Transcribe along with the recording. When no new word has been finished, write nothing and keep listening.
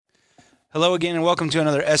Hello again and welcome to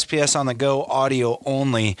another SPS on the Go audio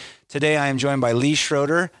only. Today I am joined by Lee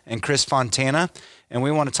Schroeder and Chris Fontana, and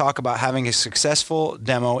we want to talk about having a successful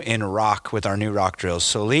demo in rock with our new rock drills.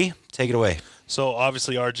 So Lee, take it away. So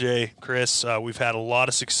obviously, RJ, Chris, we've had a lot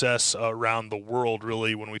of success around the world,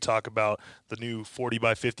 really, when we talk about the new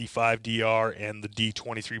 40x55 DR and the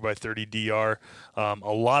D23x30 DR.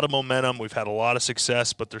 A lot of momentum. We've had a lot of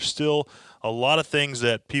success, but there's still a lot of things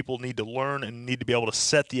that people need to learn and need to be able to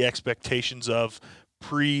set the expectations of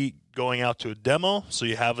going out to a demo, so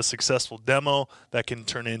you have a successful demo that can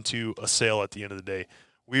turn into a sale at the end of the day.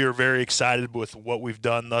 We are very excited with what we've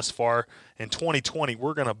done thus far. In 2020,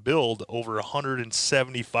 we're going to build over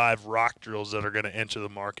 175 rock drills that are going to enter the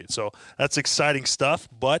market. So that's exciting stuff,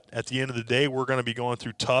 but at the end of the day, we're going to be going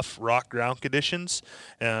through tough rock ground conditions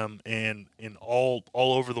and in all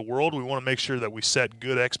over the world. We want to make sure that we set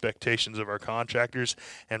good expectations of our contractors.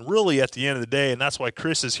 And really, at the end of the day, and that's why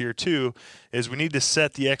Chris is here too, is we need to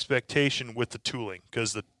set the expectation with the tooling,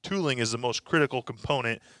 because the tooling is the most critical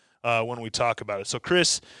component when we talk about it. So,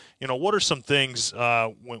 Chris, what are some things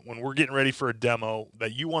when we're getting ready for a demo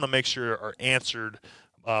that you want to make sure are answered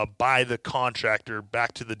by the contractor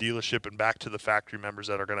back to the dealership and back to the factory members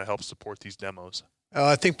that are going to help support these demos?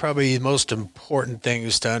 I think probably the most important thing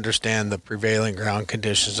is to understand the prevailing ground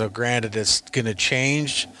conditions. So granted, it's going to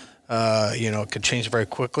change. It could change very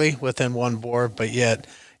quickly within one bore, but yet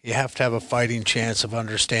you have to have a fighting chance of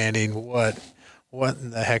understanding what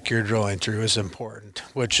in the heck you're drilling through is important,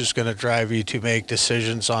 which is going to drive you to make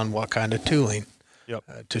decisions on what kind of tooling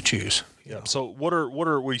to choose. Yep. So what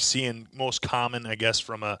are we seeing most common, I guess,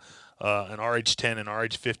 from an RH10 and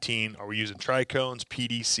RH15? Are we using tricones,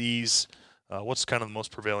 PDCs? What's kind of the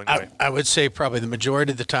most prevailing way? I would say probably the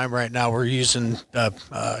majority of the time right now we're using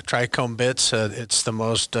tricone bits. It's the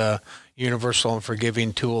most universal and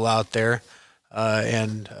forgiving tool out there.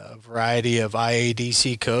 And a variety of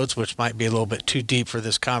IADC codes, which might be a little bit too deep for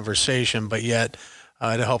this conversation, but yet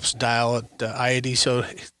it helps dial it.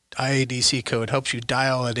 IADC code helps you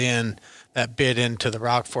dial it in, that bit into the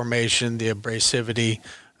rock formation, the abrasivity,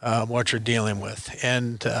 what you're dealing with.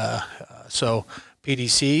 And so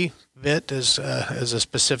PDC bit is a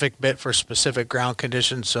specific bit for specific ground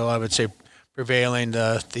conditions. So I would say prevailing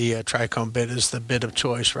the tricone bit is the bit of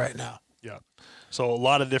choice right now. Yeah. So a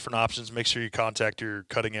lot of different options. Make sure you contact your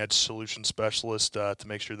cutting-edge solution specialist to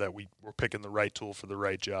make sure that we're picking the right tool for the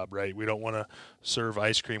right job, right? We don't want to serve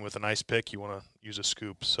ice cream with an ice pick. You want to use a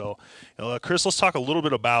scoop. So, Chris, let's talk a little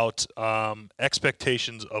bit about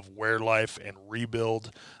expectations of wear life and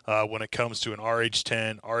rebuild when it comes to an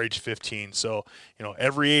RH10, RH15. So,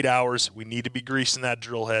 every 8 hours, we need to be greasing that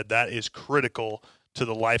drill head. That is critical to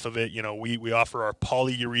the life of it. We offer our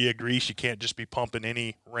polyurea grease. You can't just be pumping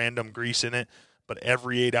any random grease in it, but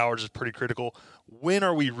every 8 hours is pretty critical. When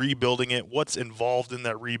are we rebuilding it? What's involved in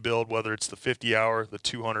that rebuild, whether it's the 50-hour, the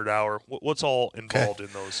 200-hour? What's all involved in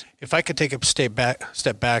those? If I could take a step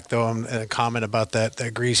back, though, and comment about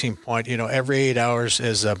that greasing point. Every 8 hours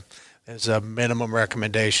is a minimum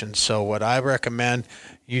recommendation. So what I recommend,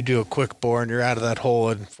 you do a quick bore and you're out of that hole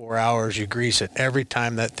in 4 hours, you grease it. Every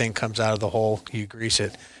time that thing comes out of the hole, you grease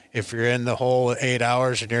it. If you're in the hole at 8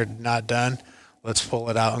 hours and you're not done, let's pull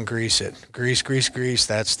it out and grease it. Grease.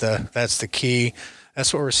 That's the key.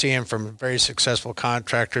 That's what we're seeing from very successful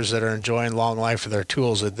contractors that are enjoying long life of their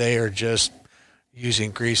tools, that they are just using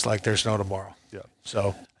grease like there's no tomorrow. Yeah.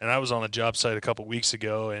 So. And I was on a job site a couple weeks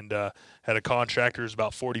ago and had a contractor who's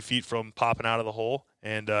about 40 feet from popping out of the hole.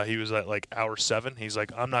 And he was at like hour 7. He's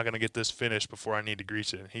like, I'm not going to get this finished before I need to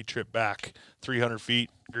grease it. And he tripped back 300 feet,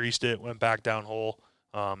 greased it, went back down hole.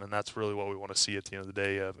 And that's really what we want to see at the end of the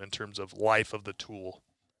day in terms of life of the tool,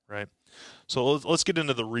 right? So let's get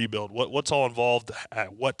into the rebuild. What's all involved,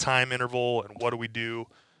 at what time interval, and what do we do,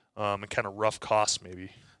 and kind of rough costs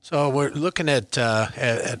maybe. So we're looking at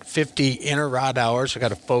 50 inner rod hours. We've got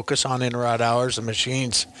to focus on inner rod hours. The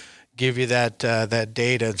machines give you that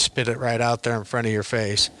data and spit it right out there in front of your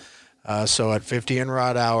face. So at 50 inner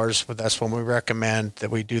rod hours, that's when we recommend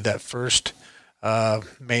that we do that first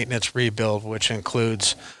maintenance rebuild, which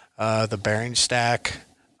includes the bearing stack,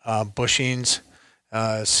 bushings,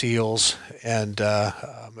 seals, and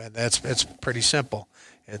it's pretty simple.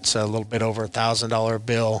 It's a little bit over $1,000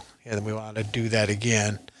 bill, and we want to do that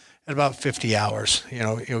again at about 50 hours.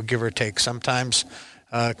 Give or take. Sometimes,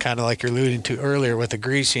 kind of like you're alluding to earlier with the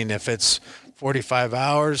greasing, if it's 45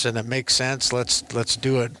 hours and it makes sense, let's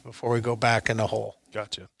do it before we go back in the hole.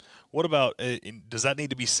 Gotcha. What about, does that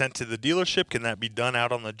need to be sent to the dealership? Can that be done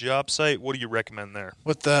out on the job site? What do you recommend there?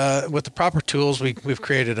 With the proper tools, we've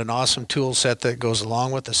created an awesome tool set that goes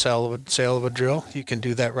along with the sale of a drill. You can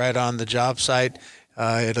do that right on the job site.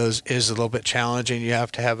 It is a little bit challenging. You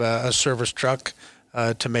have to have a service truck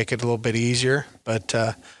to make it a little bit easier, but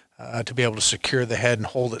to be able to secure the head and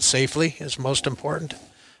hold it safely is most important.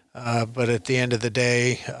 But at the end of the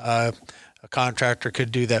day, a contractor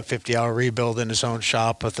could do that 50-hour rebuild in his own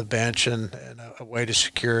shop with a bench and a way to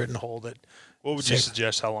secure it and hold it. What would you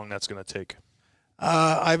suggest how long that's going to take?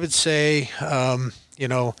 I would say,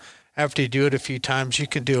 after you do it a few times, you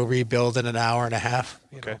can do a rebuild in an hour and a half,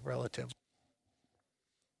 relative.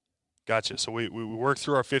 Gotcha. So we work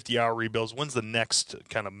through our 50-hour rebuilds. When's the next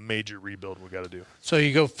kind of major rebuild we got to do? So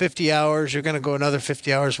you go 50 hours, you're going to go another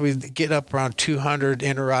 50 hours. We get up around 200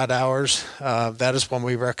 interrod hours. That is when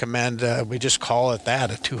we recommend, we just call it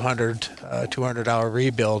that, a 200-hour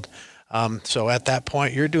rebuild. So at that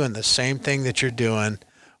point, you're doing the same thing that you're doing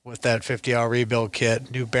with that 50-hour rebuild kit,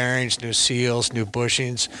 new bearings, new seals, new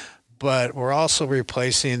bushings, but we're also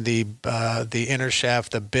replacing the inner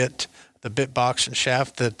shaft, the bit box and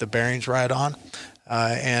shaft that the bearings ride on.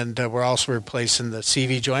 And we're also replacing the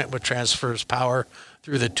CV joint, which transfers power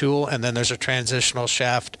through the tool. And then there's a transitional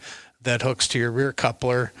shaft that hooks to your rear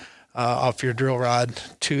coupler off your drill rod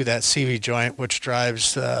to that CV joint, which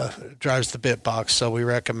drives the bit box. So we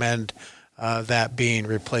recommend that being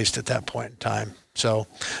replaced at that point in time. So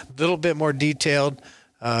a little bit more detailed.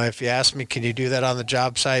 If you ask me, can you do that on the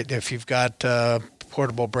job site? If you've got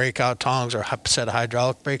portable breakout tongs or a set of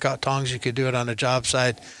hydraulic breakout tongs, you could do it on a job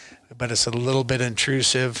site, but it's a little bit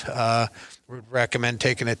intrusive. We'd recommend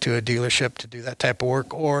taking it to a dealership to do that type of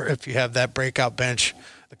work. Or if you have that breakout bench,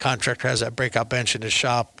 the contractor has that breakout bench in his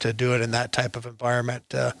shop to do it in that type of environment.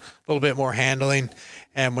 A little bit more handling.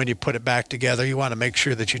 And when you put it back together, you want to make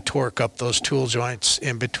sure that you torque up those tool joints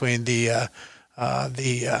in between the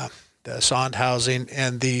sonde housing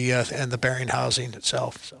and the bearing housing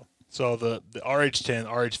itself. So the RH10,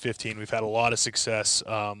 RH15, we've had a lot of success,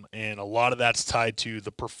 and a lot of that's tied to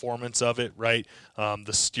the performance of it, right?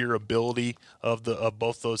 The steerability of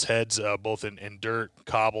both those heads, both in dirt,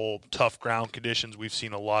 cobble, tough ground conditions. We've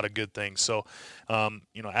seen a lot of good things. So,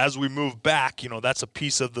 as we move back, that's a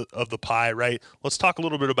piece of the pie, right? Let's talk a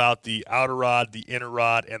little bit about the outer rod, the inner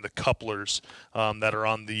rod, and the couplers that are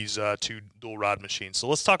on these two dual rod machines. So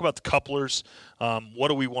let's talk about the couplers. What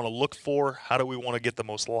do we want to look for? How do we want to get the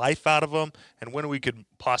most life out of them? And when we could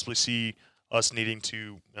possibly see us needing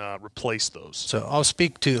to replace those? So I'll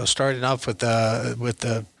speak to starting off with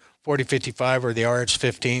the 4055 or the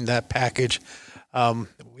RH15, that package.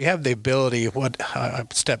 We have the ability, I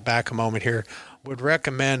step back a moment here, would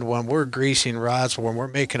recommend when we're greasing rods, when we're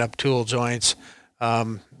making up tool joints,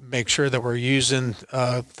 make sure that we're using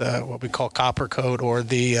what we call copper coat or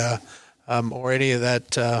or any of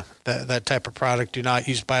that type of product. Do not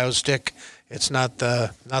use BioStick. It's not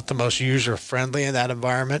the most user friendly in that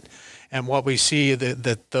environment. And what we see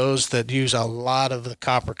that those that use a lot of the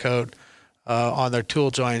copper coat on their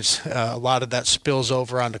tool joints, a lot of that spills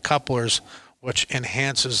over onto couplers, which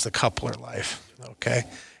enhances the coupler life. Okay.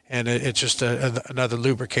 And it's just another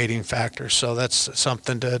lubricating factor. So that's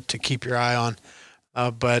something to keep your eye on.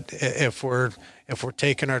 But if we're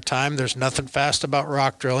taking our time, there's nothing fast about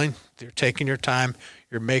rock drilling. You're taking your time.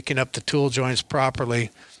 You're making up the tool joints properly,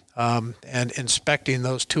 and inspecting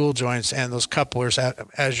those tool joints and those couplers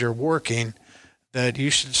as you're working. That you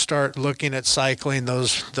should start looking at cycling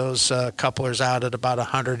those couplers out at about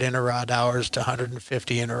 100 interrod hours to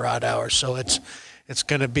 150 interrod hours. So it's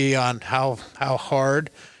going to be on how hard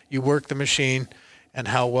you work the machine and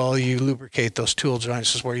how well you lubricate those tool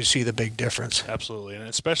joints is where you see the big difference. Absolutely, and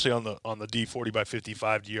especially on the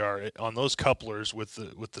D40x55 DR, on those couplers with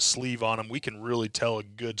the sleeve on them, we can really tell a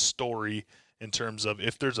good story in terms of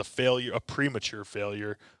if there's a failure, a premature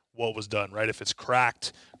failure, what was done, right? If it's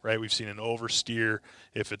cracked, right, we've seen an oversteer.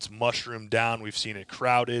 If it's mushroomed down, we've seen it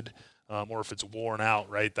crowded. Or if it's worn out,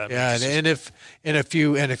 right? And if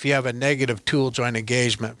you have a negative tool joint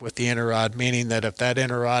engagement with the inner rod, meaning that if that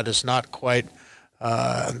inner rod is not quite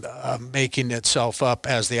making itself up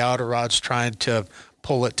as the outer rod's trying to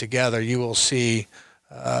pull it together, you will see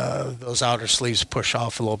those outer sleeves push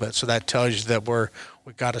off a little bit. So that tells you that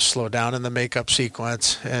we've got to slow down in the makeup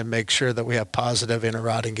sequence and make sure that we have positive inner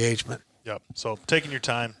rod engagement. Yep. So taking your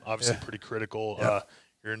time, obviously pretty critical. Yep.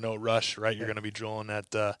 You're in no rush, right? You're going to be drilling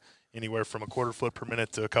at anywhere from a quarter foot per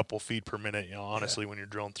minute to a couple feet per minute, honestly, when you're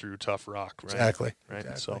drilling through tough rock, right? Exactly. Right.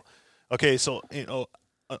 Exactly. So,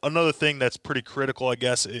 another thing that's pretty critical, I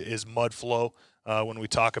guess, is mud flow. When we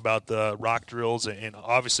talk about the rock drills, and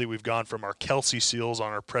obviously we've gone from our Kelsey seals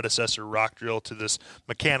on our predecessor rock drill to this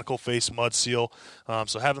mechanical face mud seal.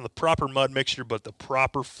 So having the proper mud mixture, but the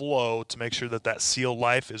proper flow to make sure that seal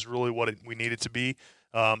life is really what we need it to be.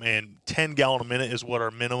 And 10 gallon a minute is what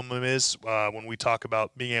our minimum is when we talk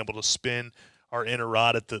about being able to spin our inner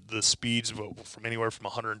rod at the speeds from anywhere from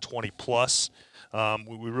 120 plus.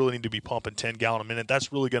 We really need to be pumping 10 gallon a minute.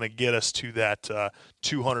 That's really going to get us to that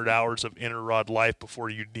 200 hours of inner rod life before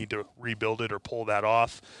you need to rebuild it or pull that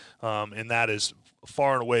off. And that is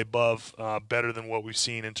far and away above better than what we've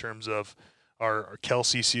seen in terms of our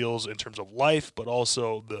Kelsey seals in terms of life, but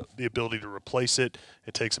also the ability to replace it.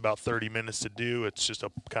 It takes about 30 minutes to do. It's just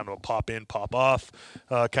a kind of a pop in, pop off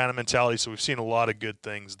kind of mentality. So we've seen a lot of good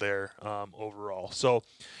things there overall. So,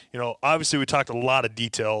 obviously we talked a lot of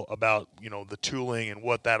detail about, the tooling and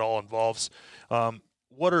what that all involves.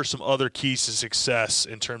 What are some other keys to success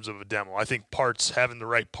in terms of a demo? I think having the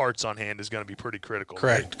right parts on hand is going to be pretty critical.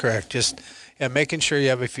 Correct. Just making sure you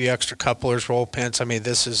have a few extra couplers, roll pins. I mean,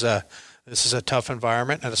 this is a tough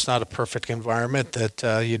environment, and it's not a perfect environment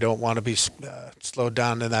that you don't want to be slowed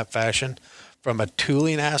down in that fashion. From a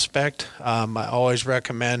tooling aspect, I always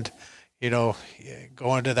recommend,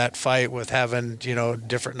 going to that fight with having,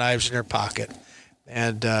 different knives in your pocket.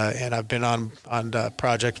 And I've been on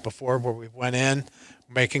projects before where we went in,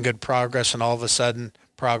 making good progress, and all of a sudden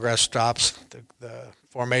progress stops. The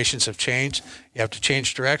formations have changed. You have to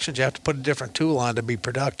change directions. You have to put a different tool on to be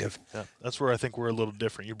productive. Yeah, that's where I think we're a little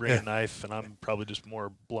different. You bring a knife, and I'm probably just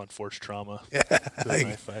more blunt force trauma. Yeah. The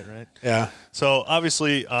knife fight, right? Yeah. So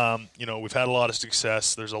obviously, we've had a lot of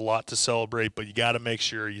success. There's a lot to celebrate, but you got to make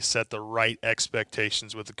sure you set the right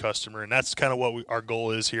expectations with the customer, and that's kind of what our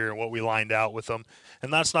goal is here and what we lined out with them.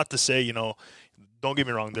 And that's not to say, don't get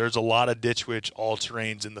me wrong, there's a lot of Ditch Witch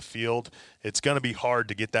all-terrains in the field. It's going to be hard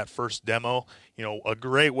to get that first demo. A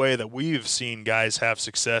great way that we've seen guys have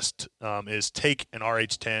success is take an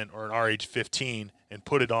RH10 or an RH15 and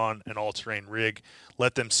put it on an all-terrain rig.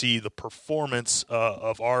 Let them see the performance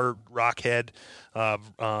of our rock head,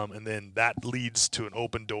 and then that leads to an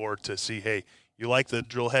open door to see, hey, you like the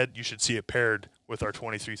drill head, you should see it paired with our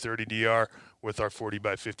 2330 DR, with our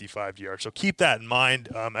 40x55 DR. So keep that in mind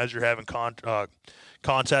as you're having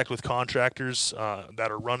contact with contractors that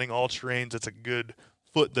are running all terrains. It's a good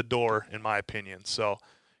foot in the door, in my opinion. So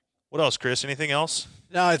what else, Chris? Anything else?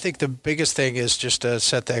 No, I think the biggest thing is just to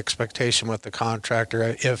set the expectation with the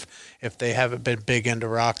contractor. If they haven't been big into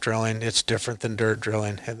rock drilling, it's different than dirt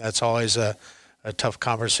drilling, and that's always a tough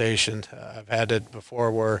conversation. I've had it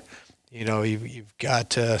before where you've got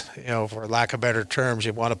to, for lack of better terms,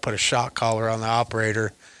 you want to put a shock collar on the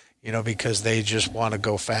operator, because they just want to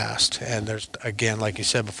go fast. And there's, again, like you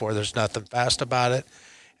said before, there's nothing fast about it.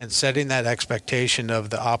 And setting that expectation of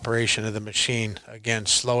the operation of the machine, again,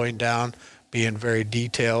 slowing down, being very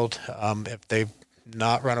detailed. If they've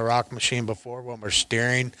not run a rock machine before, when we're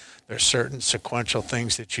steering, there's certain sequential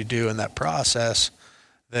things that you do in that process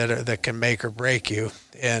that can make or break you.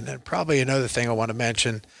 And probably another thing I want to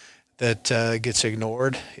mention that gets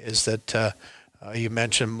ignored is that you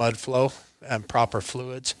mentioned mud flow and proper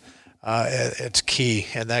fluids. It's key,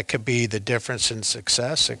 and that could be the difference in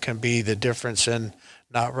success. It can be the difference in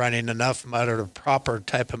not running enough mud or the proper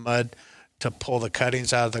type of mud to pull the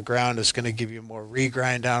cuttings out of the ground. Is going to give you more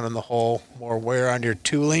regrind down in the hole, more wear on your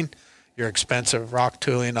tooling, your expensive rock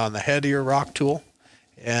tooling on the head of your rock tool,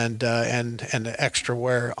 and the extra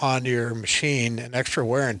wear on your machine and extra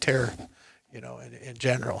wear and tear, in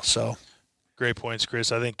general. So great points,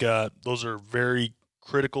 Chris. I think those are very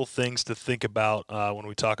critical things to think about when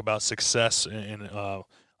we talk about success. And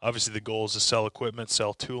obviously the goal is to sell equipment,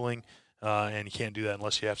 sell tooling, and you can't do that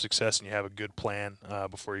unless you have success and you have a good plan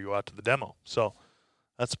before you go out to the demo. So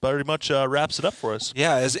that's pretty much wraps it up for us.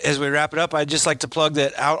 Yeah, as we wrap it up, I'd just like to plug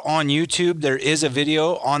that out on YouTube. There is a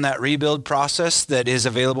video on that rebuild process that is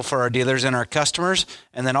available for our dealers and our customers.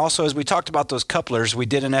 And then also, as we talked about those couplers, we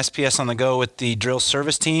did an SPS on the go with the drill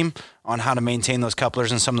service team on how to maintain those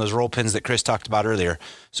couplers and some of those roll pins that Chris talked about earlier.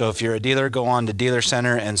 So if you're a dealer, go on to Dealer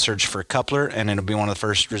Center and search for coupler, and it'll be one of the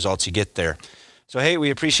first results you get there. So, hey,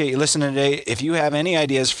 we appreciate you listening today. If you have any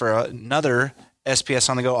ideas for another SPS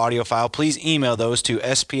on the go audio file, please email those to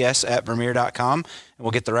sps@vermeer.com, and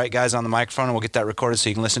we'll get the right guys on the microphone, and we'll get that recorded so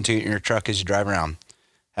you can listen to it in your truck as you drive around.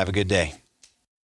 Have a good day.